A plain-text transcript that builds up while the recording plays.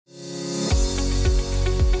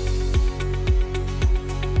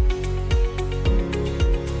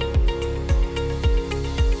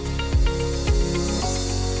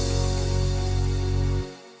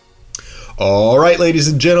All right, ladies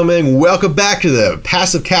and gentlemen, welcome back to the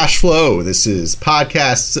Passive Cash Flow. This is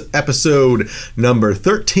podcast episode number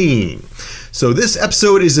 13. So this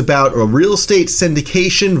episode is about a real estate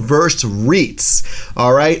syndication versus REITs.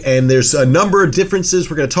 All right, and there's a number of differences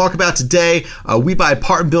we're going to talk about today. We buy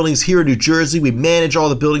apartment buildings here in New Jersey. We manage all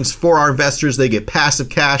the buildings for our investors. They get passive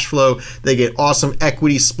cash flow. They get awesome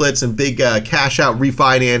equity splits and big cash out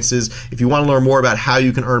refinances. If you want to learn more about how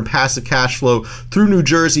you can earn passive cash flow through New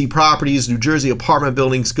Jersey properties, New Jersey apartment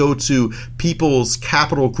buildings, go to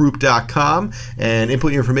peoplescapitalgroup.com and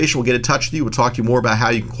input your information. We'll get in touch with you. We'll talk to you more about how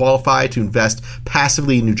you can qualify to invest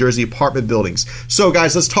passively in New Jersey apartment buildings. So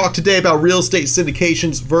guys, let's talk today about real estate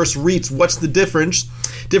syndications versus REITs. What's the difference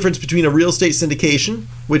between a real estate syndication,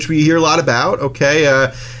 which we hear a lot about,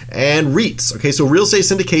 and REITs. Okay, so real estate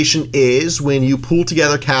syndication is when you pool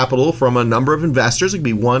together capital from a number of investors. It can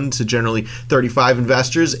be 1 to generally 35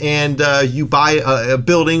 investors, and you buy a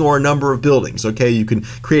building or a number of buildings. Okay, you can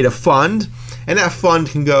create a fund, and that fund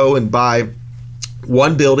can go and buy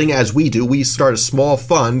one building, as we do. We start a small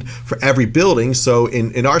fund for every building. So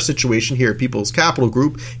in our situation here at People's Capital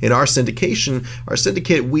Group, in our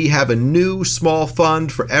syndicate, we have a new small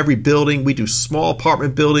fund for every building. We do small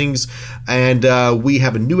apartment buildings, and we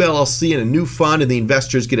have a new LLC and a new fund, and the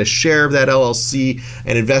investors get a share of that LLC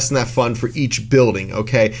and invest in that fund for each building.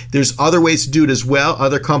 Okay, there's other ways to do it as well.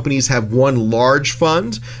 Other companies have one large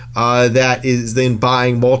fund that is then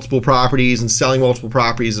buying multiple properties and selling multiple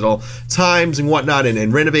properties at all times and whatnot,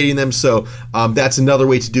 and renovating them. So that's another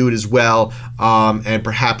way to do it as well. And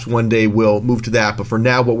perhaps one day we'll move to that. But for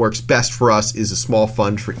now, what works best for us is a small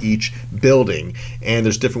fund for each building. And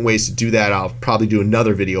there's different ways to do that. I'll probably do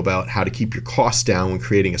another video about how to keep your costs down when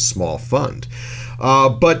creating a small fund.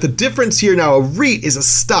 But the difference here now, a REIT is a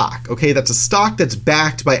stock, okay? That's a stock that's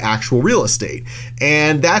backed by actual real estate.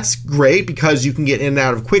 And that's great because you can get in and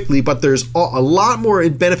out of quickly, but there's a lot more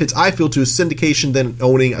benefits, I feel, to a syndication than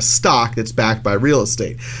owning a stock that's backed by real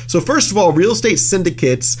estate. So first of all, real estate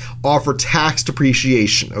syndicates offer tax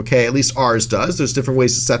depreciation, okay? At least ours does. There's different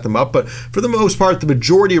ways to set them up, but for the most part, the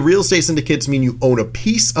majority of real estate syndicates mean you own a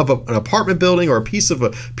piece of an apartment building or a piece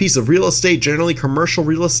of real estate, generally commercial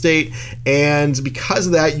real estate, and because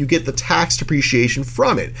of that, you get the tax depreciation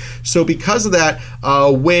from it. So because of that,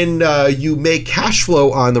 when you make cash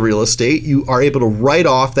flow on the real estate, you are able to write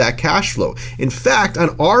off that cash flow. In fact,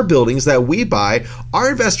 on our buildings that we buy,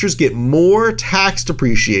 our investors get more tax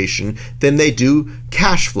depreciation than they do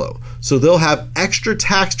cash flow. So they'll have extra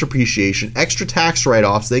tax depreciation, extra tax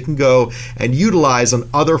write-offs they can go and utilize on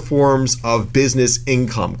other forms of business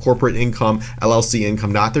income, corporate income, LLC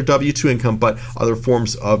income, not their W-2 income, but other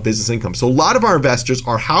forms of business income. So a lot of our investors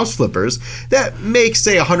are house flippers that make,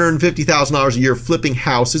 say, $150,000 a year flipping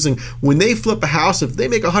houses. And when they flip a house, if they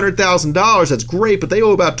make $100,000, that's great, but they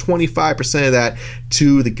owe about 25% of that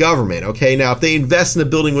to the government. Okay, now if they invest in a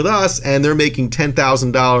building with us and they're making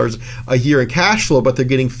 $10,000 a year in cash flow, but they're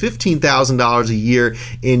getting $15,000 a year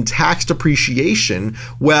in tax depreciation,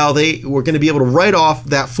 well, they were going to be able to write off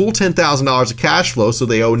that full $10,000 of cash flow, so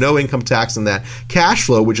they owe no income tax on that cash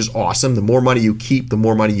flow, which is awesome. The more money you keep, the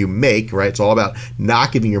more money you make, right? It's all about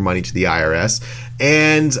not giving your money to the IRS.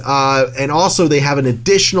 And also they have an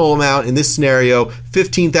additional amount in this scenario,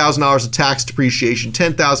 $15,000 of tax depreciation,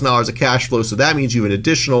 $10,000 of cash flow. So that means you have an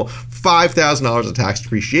additional $5,000 of tax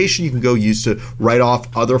depreciation you can go use to write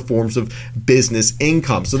off other forms of business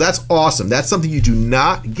income. So that's awesome. That's something you do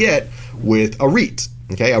not get with a REIT.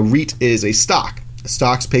 Okay, a REIT is a stock.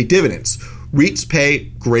 Stocks pay dividends. REITs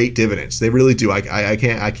pay great dividends. They really do. I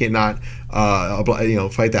cannot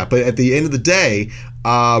fight that. But at the end of the day,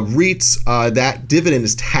 REITs, that dividend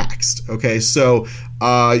is taxed. Okay, so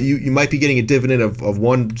you might be getting a dividend of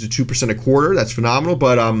 1 to 2% a quarter. That's phenomenal,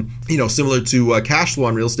 but similar to cash flow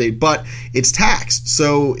on real estate, but it's taxed.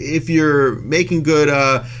 So if you're making good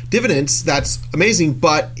dividends, that's amazing.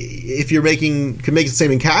 But if you're can make the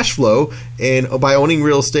same in cash flow and by owning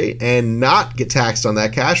real estate and not get taxed on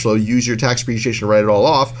that cash flow, use your tax depreciation to write it all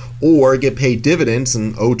off, or get paid dividends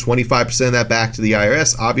and owe 25% of that back to the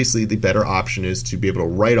IRS. Obviously, the better option is to be able to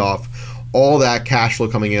write off all that cash flow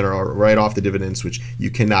coming in or write off the dividends, which you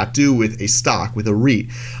cannot do with a stock, with a REIT.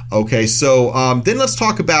 Okay, so then let's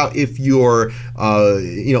talk about if your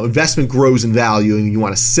investment grows in value and you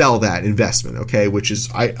want to sell that investment, okay, which is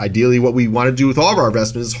ideally what we want to do with all of our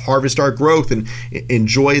investments, is harvest our growth and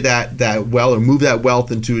enjoy that wealth, or move that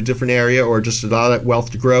wealth into a different area, or just allow that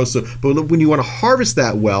wealth to grow. So, but when you want to harvest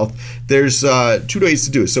that wealth, there's 2 ways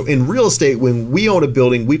to do it. So in real estate, when we own a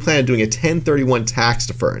building, we plan on doing a 1031 tax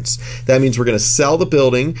deference. That that means we're going to sell the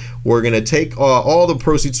building. We're going to take all the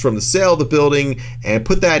proceeds from the sale of the building and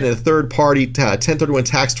put that in a third-party 1031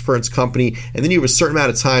 tax deference company, and then you have a certain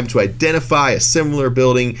amount of time to identify a similar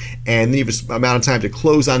building, and then you have an amount of time to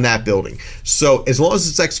close on that building. So as long as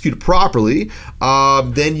it's executed properly,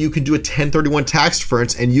 then you can do a 1031 tax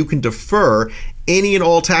deference, and you can defer any and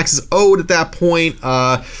all taxes owed at that point,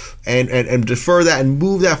 and defer that and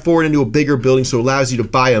move that forward into a bigger building, so it allows you to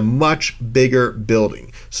buy a much bigger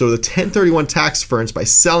building. So the 1031 tax deference, by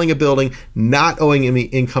selling a building, not owing any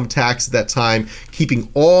income tax at that time, keeping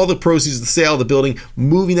all the proceeds of the sale of the building,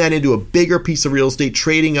 moving that into a bigger piece of real estate,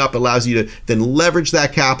 trading up, allows you to then leverage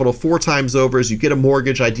that capital 4 times over as you get a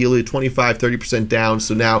mortgage, ideally 25-30% down.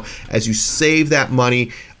 So now as you save that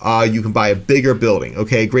money, you can buy a bigger building.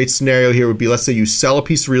 Okay, great scenario here would be, let's say you sell a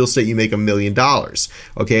piece of real estate, you make $1 million.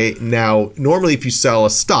 Okay, now normally if you sell a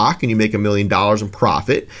stock and you make $1 million in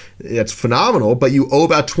profit, that's phenomenal, but you owe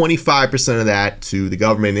about 25% of that to the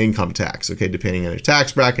government in income tax, okay, depending on your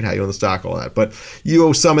tax bracket, how you own the stock, all that. But you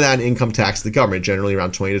owe some of that in income tax to the government, generally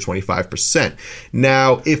around 20 to 25%.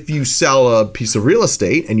 Now, if you sell a piece of real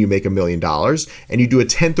estate and you make $1 million and you do a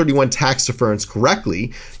 1031 tax deference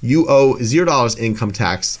correctly, you owe $0 income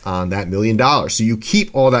tax on that $1 million. So you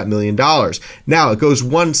keep all that $1 million. Now, it goes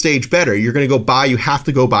one stage better. You have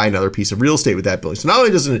to go buy another piece of real estate with that building. So not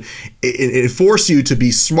only does it force you to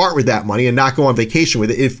be smart with that money and not go on vacation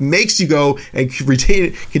with it, it makes you go and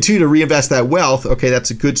continue to reinvest that wealth. Okay,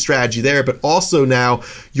 that's a good strategy there. But also now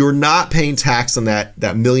you're not paying tax on that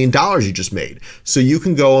 $1 million you just made. So you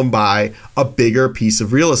can go and buy a bigger piece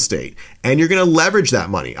of real estate. And you're going to leverage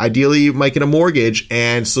that money. Ideally, you might get a mortgage,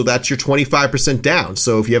 and so that's your 25% down.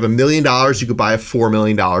 So if you have $1 million, you could buy a $4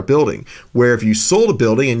 million building. Where if you sold a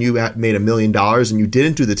building and you made $1 million and you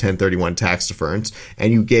didn't do the 1031 tax deference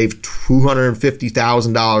and you gave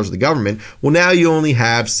 $250,000 to the government, well, now you only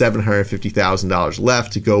have $750,000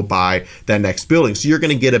 left to go buy that next building. So you're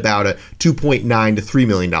going to get about a $2.9 to $3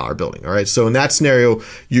 million building. All right. So in that scenario,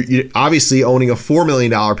 you obviously owning a $4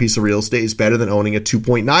 million piece of real estate is better than owning a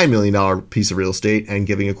 $2.9 million piece of real estate and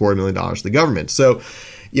giving $250,000 to the government. So,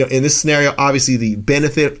 in this scenario, obviously the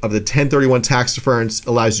benefit of the 1031 tax deference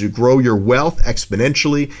allows you to grow your wealth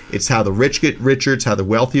exponentially. It's how the rich get richer. It's how the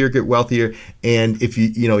wealthier get wealthier. And if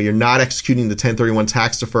you're not executing the 1031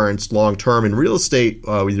 tax deference long term in real estate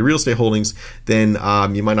with your real estate holdings, then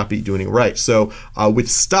you might not be doing it right. So with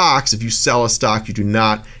stocks, if you sell a stock, you do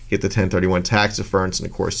not get the 1031 tax deference, and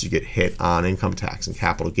of course you get hit on income tax and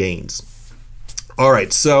capital gains. All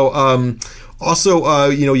right, so also,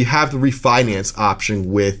 you have the refinance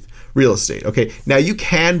option with real estate. Okay, now you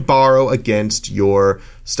can borrow against your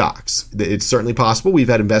stocks. It's certainly possible. We've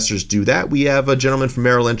had investors do that. We have a gentleman from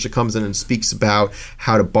Merrill Lynch that comes in and speaks about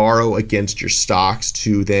how to borrow against your stocks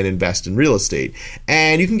to then invest in real estate.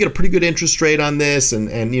 And you can get a pretty good interest rate on this, and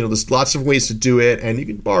there's lots of ways to do it, and you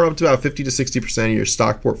can borrow up to about 50 to 60% of your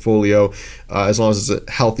stock portfolio, as long as it's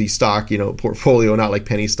a healthy stock, portfolio, not like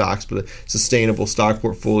penny stocks, but a sustainable stock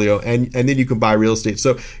portfolio, and then you can buy real estate.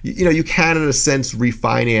 So, you can, in a sense,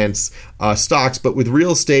 refinance stocks, but with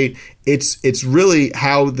real estate, it's really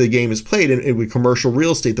how the game is played. And with commercial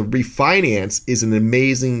real estate, the refinance is an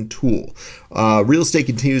amazing tool. Real estate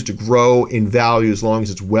continues to grow in value as long as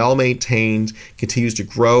it's well maintained, continues to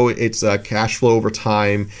grow its cash flow over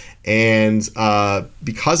time. And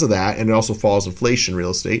because of that, and it also follows inflation,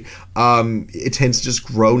 real estate, it tends to just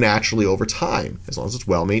grow naturally over time as long as it's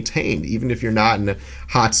well maintained. Even if you're not in a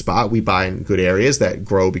hot spot, we buy in good areas that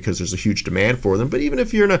grow because there's a huge demand for them. But even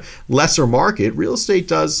if you're in a lesser market, real estate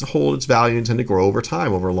does hold its value and tend to grow over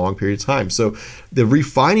time, over a long period of time. So the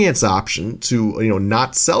refinance option to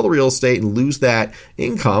not sell the real estate and lose that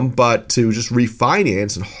income, but to just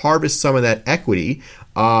refinance and harvest some of that equity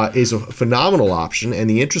is a phenomenal option, and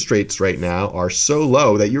the interest rates right now are so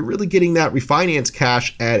low that you're really getting that refinance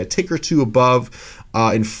cash at a tick or two above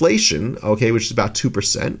inflation, okay, which is about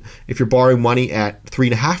 2%. If you're borrowing money at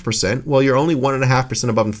 3.5%, well, you're only 1.5%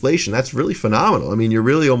 above inflation. That's really phenomenal. I mean, you're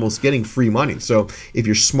really almost getting free money. So if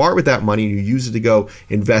you're smart with that money and you use it to go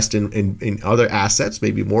invest in other assets,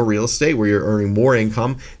 maybe more real estate where you're earning more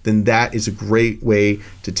income, then that is a great way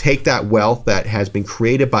to take that wealth that has been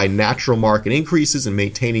created by natural market increases and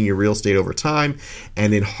maintaining your real estate over time,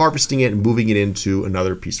 and then harvesting it and moving it into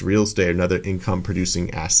another piece of real estate, another income producing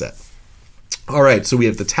asset. All right, so we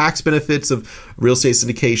have the tax benefits of real estate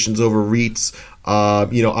syndications over REITs.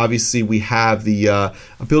 Obviously we have the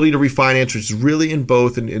ability to refinance, which is really in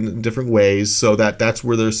both in different ways, so that's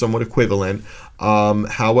where they're somewhat equivalent.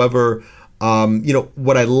 However,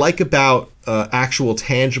 What I like about actual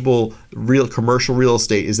tangible real commercial real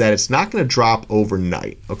estate is that it's not going to drop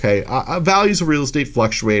overnight. Okay, values of real estate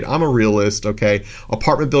fluctuate. I'm a realist. Okay,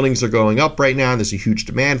 apartment buildings are going up right now and there's a huge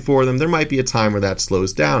demand for them. There might be a time where that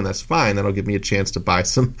slows down. That's fine. That'll give me a chance to buy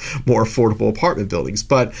some more affordable apartment buildings.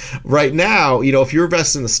 But right now, if you're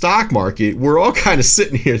investing in the stock market, we're all kind of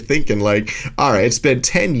sitting here thinking like, all right, it's been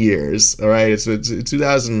 10 years. All right, it's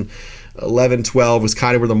 2011, 12 was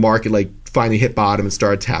kind of where the market like finally hit bottom and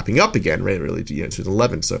started tapping up again, right? Really,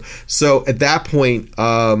 2011. So at that point,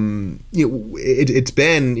 it's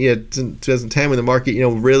been 2010 when the market,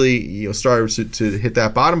 really, started to hit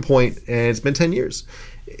that bottom point, and it's been 10 years,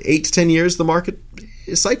 8 to 10 years. The market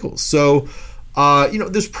cycles. So.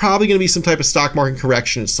 There's probably going to be some type of stock market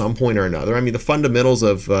correction at some point or another. I mean, the fundamentals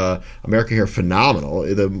of America here are phenomenal.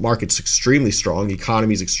 The market's extremely strong. The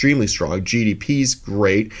economy's extremely strong. GDP's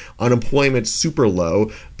great. Unemployment's super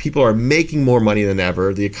low. People are making more money than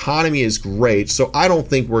ever. The economy is great. So I don't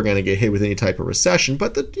think we're going to get hit with any type of recession.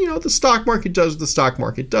 But the stock market does what the stock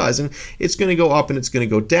market does, and it's going to go up and it's going to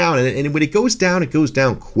go down. And when it goes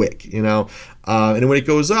down quick. And when it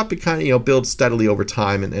goes up, it kind of builds steadily over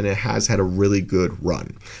time, and it has had a really good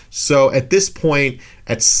run. So at this point,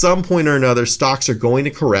 at some point or another, stocks are going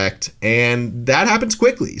to correct, and that happens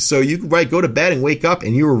quickly. So you can go to bed and wake up,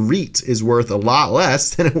 and your REIT is worth a lot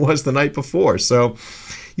less than it was the night before. So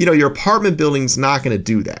your apartment building's not going to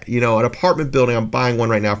do that. An apartment building, I'm buying one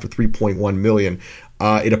right now for $3.1 million.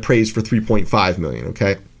 It appraised for $3.5 million.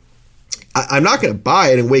 Okay. I'm not going to buy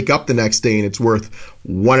it and wake up the next day and it's worth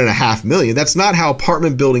 $1.5 million. That's not how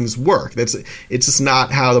apartment buildings work. It's just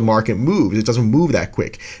not how the market moves. It doesn't move that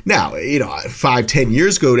quick. Now, 5-10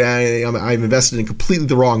 years go down, I'm invested in completely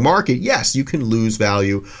the wrong market. Yes, you can lose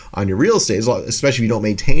value on your real estate, especially if you don't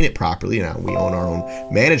maintain it properly. We own our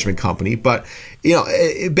own management company, but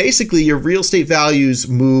basically your real estate values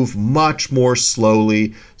move much more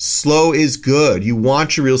slowly. Slow is good. You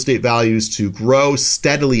want your real estate values to grow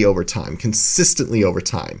steadily over time, consistently over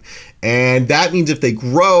time. And that means if they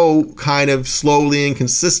grow kind of slowly and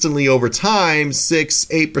consistently over time,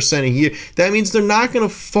 6-8% a year, that means they're not going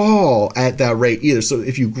to fall at that rate either. So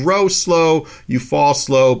if you grow slow, you fall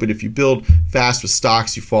slow. But if you build fast with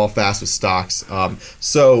stocks, you fall fast with stocks. I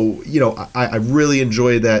really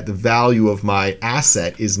enjoy that the value of my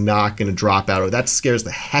asset is not going to drop out. That scares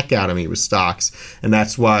the heck out of me with stocks. And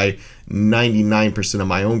that's why 99% of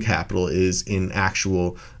my own capital is in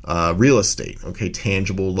actual real estate,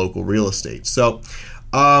 tangible local real estate. So,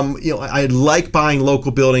 I like buying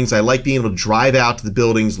local buildings. I like being able to drive out to the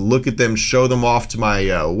buildings, look at them, show them off to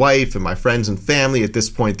my wife and my friends and family. At this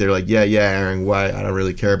point, they're like, yeah, Aaron, why? I don't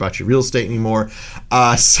really care about your real estate anymore.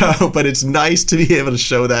 But it's nice to be able to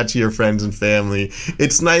show that to your friends and family.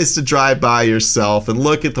 It's nice to drive by yourself and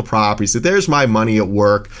look at the property. So there's my money at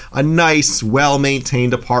work, a nice,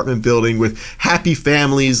 well-maintained apartment building with happy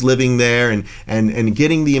families living there and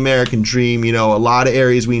getting the American dream. A lot of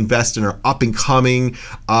areas we invest in are up and coming.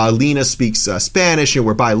 Lena speaks Spanish, and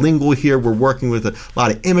we're bilingual here. We're working with a lot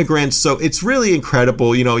of immigrants, so it's really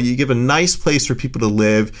incredible. You give a nice place for people to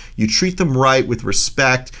live. You treat them right with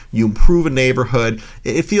respect. You improve a neighborhood.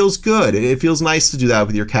 It feels good. It feels nice to do that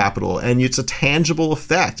with your capital, and it's a tangible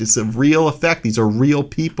effect. It's a real effect. These are real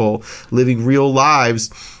people living real lives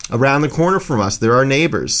around the corner from us. They're our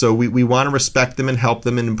neighbors, so we want to respect them and help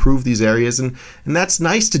them and improve these areas, and that's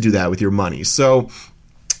nice to do that with your money. So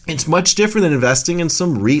it's much different than investing in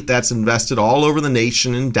some REIT that's invested all over the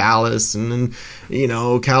nation in Dallas and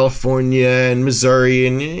in, California and Missouri,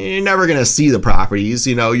 and you're never going to see the properties.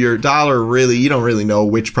 Your dollar really, you don't really know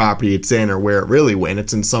which property it's in or where it really went.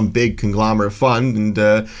 It's in some big conglomerate fund,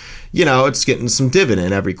 and it's getting some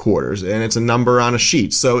dividend every quarter, and it's a number on a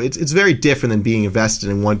sheet. So it's very different than being invested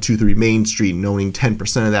in 123 Main Street and owning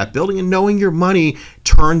 10% of that building and knowing your money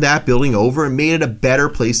turned that building over and made it a better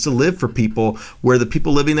place to live for people, where the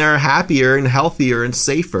people living there are happier and healthier and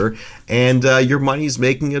safer, and your money is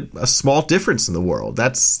making a small difference in the world.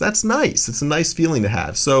 That's nice. It's a nice feeling to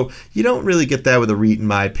have. So you don't really get that with a REIT, in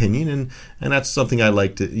my opinion, and that's something I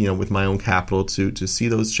like to, with my own capital, to see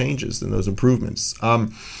those changes and those improvements.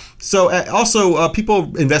 Also,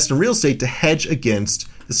 people invest in real estate to hedge against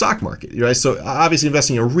the stock market, right? So obviously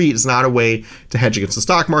investing in a REIT is not a way to hedge against the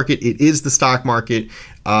stock market. It is the stock market.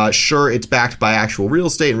 Sure, it's backed by actual real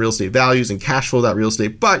estate and real estate values and cash flow of that real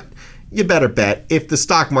estate, but you better bet if the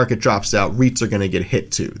stock market drops out, REITs are going to get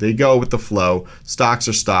hit too. They go with the flow. Stocks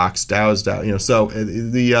are stocks. Dow is Dow. So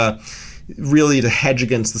really to hedge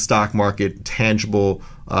against the stock market, tangible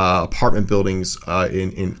apartment buildings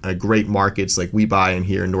in great markets like we buy in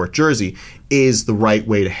here in North Jersey is the right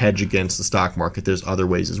way to hedge against the stock market. There's other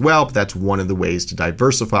ways as well, but that's one of the ways to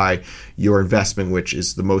diversify your investment, which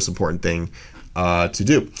is the most important thing to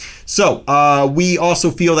do. So we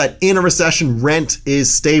also feel that in a recession, rent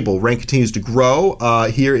is stable. Rent continues to grow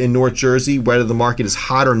here in North Jersey, whether the market is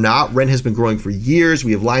hot or not. Rent has been growing for years.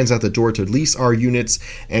 We have lines out the door to lease our units,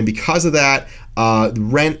 and because of that,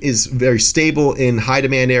 rent is very stable in high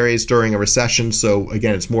demand areas during a recession. So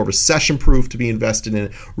again, it's more recession proof to be invested in a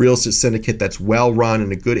real estate syndicate that's well run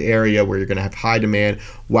in a good area where you're going to have high demand,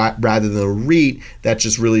 rather than a REIT that's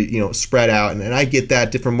just really spread out. And I get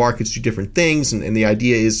that different markets do different things, and the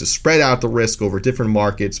idea is to spread out the risk over different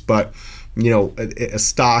markets. But a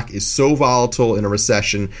stock is so volatile in a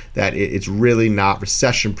recession that it's really not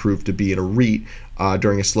recession proof to be in a REIT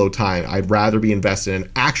during a slow time. I'd rather be invested in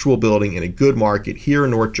an actual building in a good market here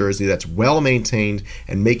in North Jersey that's well maintained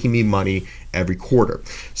and making me money every quarter.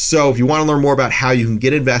 So if you want to learn more about how you can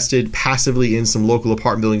get invested passively in some local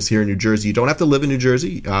apartment buildings here in New Jersey, you don't have to live in New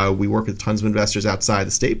Jersey. We work with tons of investors outside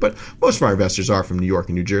the state, but most of our investors are from New York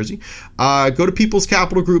and New Jersey. Go to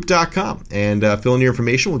peoplescapitalgroup.com and fill in your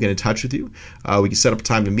information. We'll get in touch with you. We can set up a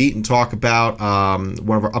time to meet and talk about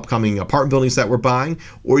one of our upcoming apartment buildings that we're buying,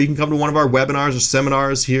 or you can come to one of our webinars or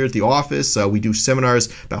seminars here at the office. We do seminars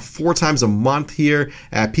about 4 times a month here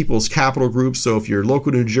at People's Capital Group. So if you're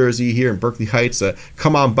local to New Jersey here in Berkeley Heights,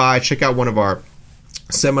 come on by, check out one of our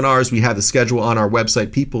seminars. We have the schedule on our website,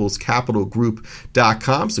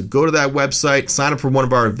 peoplescapitalgroup.com. So go to that website, sign up for one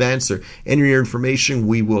of our events, or enter your information.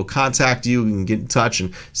 We will contact you and get in touch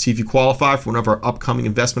and see if you qualify for one of our upcoming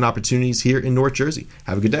investment opportunities here in North Jersey.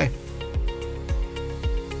 Have a good day.